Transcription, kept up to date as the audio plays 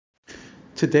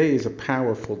Today is a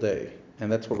powerful day,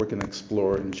 and that's what we're going to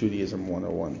explore in Judaism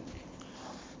 101.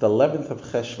 The 11th of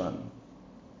Cheshvan.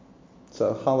 It's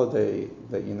a holiday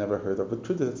that you never heard of. The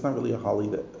truth is, it's not really a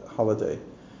holiday.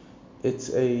 It's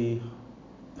a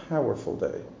powerful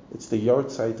day. It's the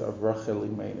yahrzeit of Rachel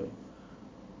Imenu,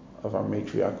 of our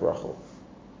matriarch Rachel.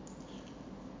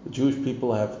 The Jewish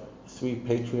people have 3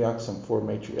 patriarchs and 4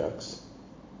 matriarchs.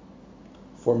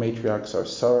 4 matriarchs are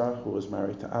Sarah, who was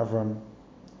married to Avram,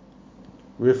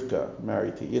 Rivka,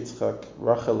 married to Yitzchak,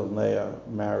 Rachel and Leah,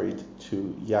 married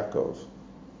to Yaakov.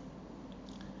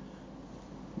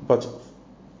 But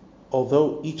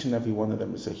although each and every one of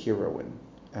them is a heroine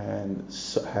and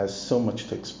has so much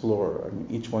to explore,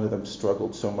 each one of them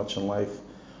struggled so much in life.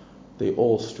 They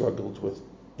all struggled with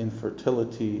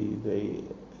infertility. They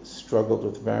struggled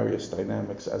with various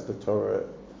dynamics, as the Torah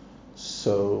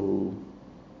so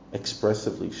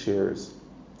expressively shares.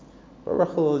 But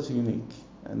Rachel is unique,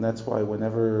 and that's why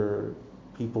whenever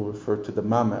people refer to the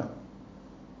Mama,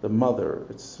 the mother,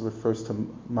 it refers to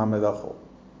Mama Rachel,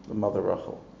 the mother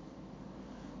Rachel.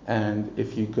 And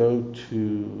if you go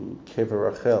to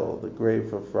Kever Rachel, the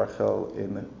grave of Rachel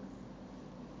in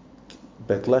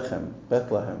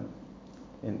Bethlehem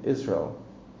in Israel,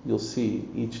 you'll see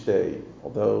each day,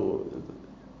 although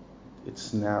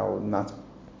it's now not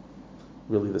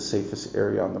really the safest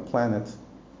area on the planet,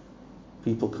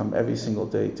 people come every single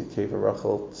day to Kever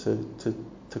Rachel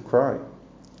to cry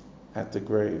at the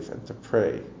grave and to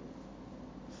pray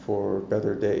for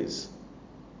better days.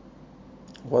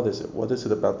 What is it? What is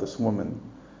it about this woman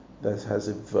that has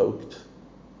evoked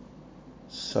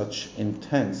such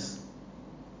intense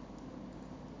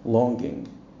longing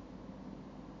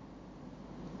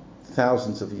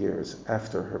thousands of years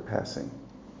after her passing?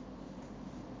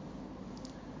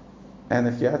 And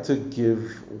if you had to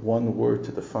give one word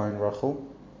to define Rachel,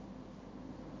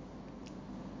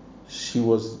 she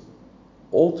was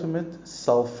ultimate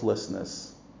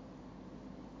selflessness.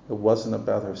 It wasn't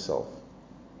about herself.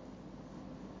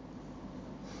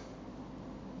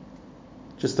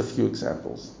 Just a few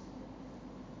examples.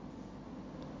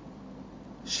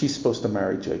 She's supposed to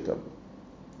marry Jacob,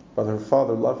 but her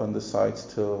father Lavan decides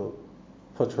to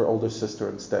put her older sister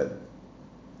instead.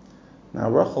 Now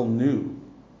Rachel knew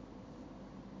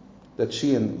that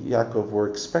she and Yaakov were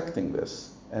expecting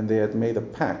this, and they had made a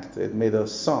pact, they had made a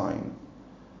sign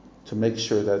to make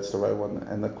sure that it's the right one.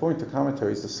 And according to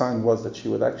commentaries, the sign was that she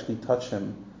would actually touch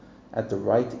him at the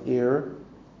right ear,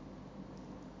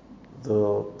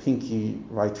 the pinky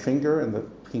right finger, and the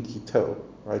pinky toe,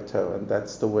 right toe, and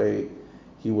that's the way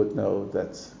he would know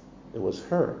that it was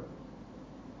her.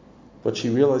 But she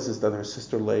realizes that her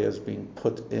sister Leah is being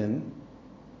put in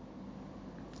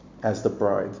as the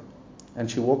bride, and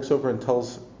she walks over and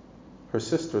tells her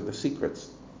sister the secret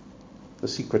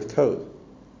code,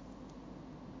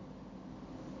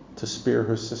 to spare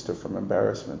her sister from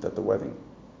embarrassment at the wedding.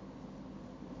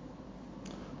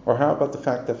 Or how about the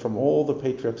fact that from all the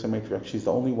patriarchs and matriarchs, she's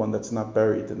the only one that's not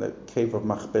buried in the cave of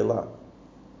Machpelah?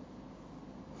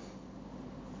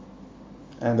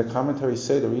 And the commentaries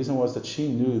say the reason was that she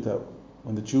knew that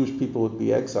when the Jewish people would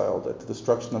be exiled at the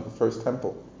destruction of the first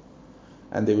temple,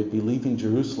 and they would be leaving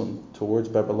Jerusalem towards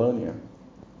Babylonia,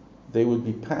 they would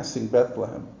be passing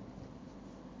Bethlehem.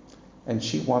 And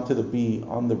she wanted to be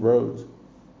on the road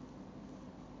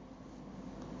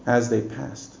as they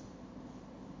passed,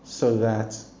 so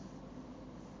that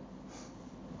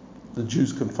the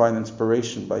Jews can find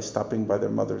inspiration by stopping by their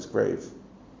mother's grave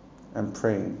and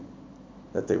praying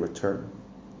that they return.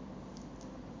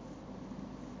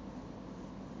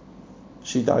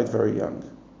 She died very young.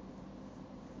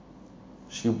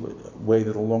 She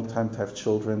waited a long time to have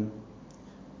children,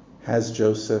 has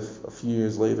Joseph. A few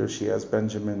years later, she has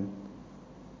Benjamin,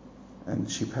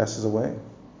 and she passes away.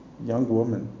 Young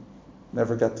woman,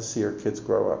 never got to see her kids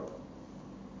grow up.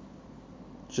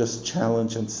 Just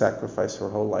challenge and sacrifice her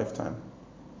whole lifetime.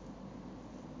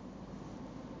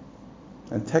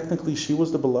 And technically, she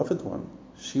was the beloved one.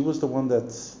 She was the one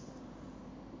that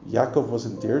Yaakov was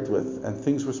endeared with, and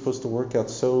things were supposed to work out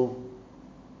so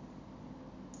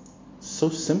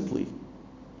simply,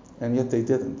 and yet they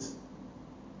didn't.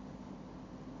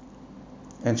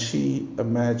 And she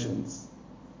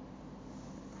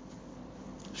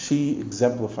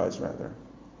exemplifies rather,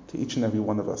 to each and every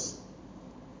one of us,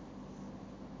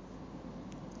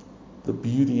 the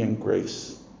beauty and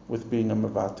grace with being a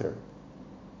mevater,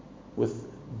 with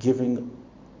giving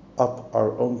up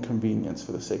our own convenience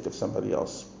for the sake of somebody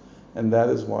else. And that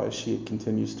is why she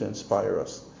continues to inspire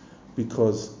us,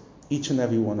 because each and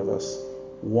every one of us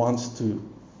wants to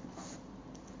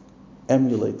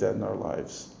emulate that in our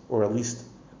lives, or at least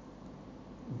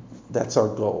that's our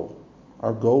goal.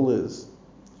 Our goal is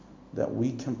that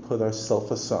we can put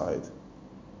ourselves aside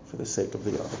for the sake of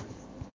the other.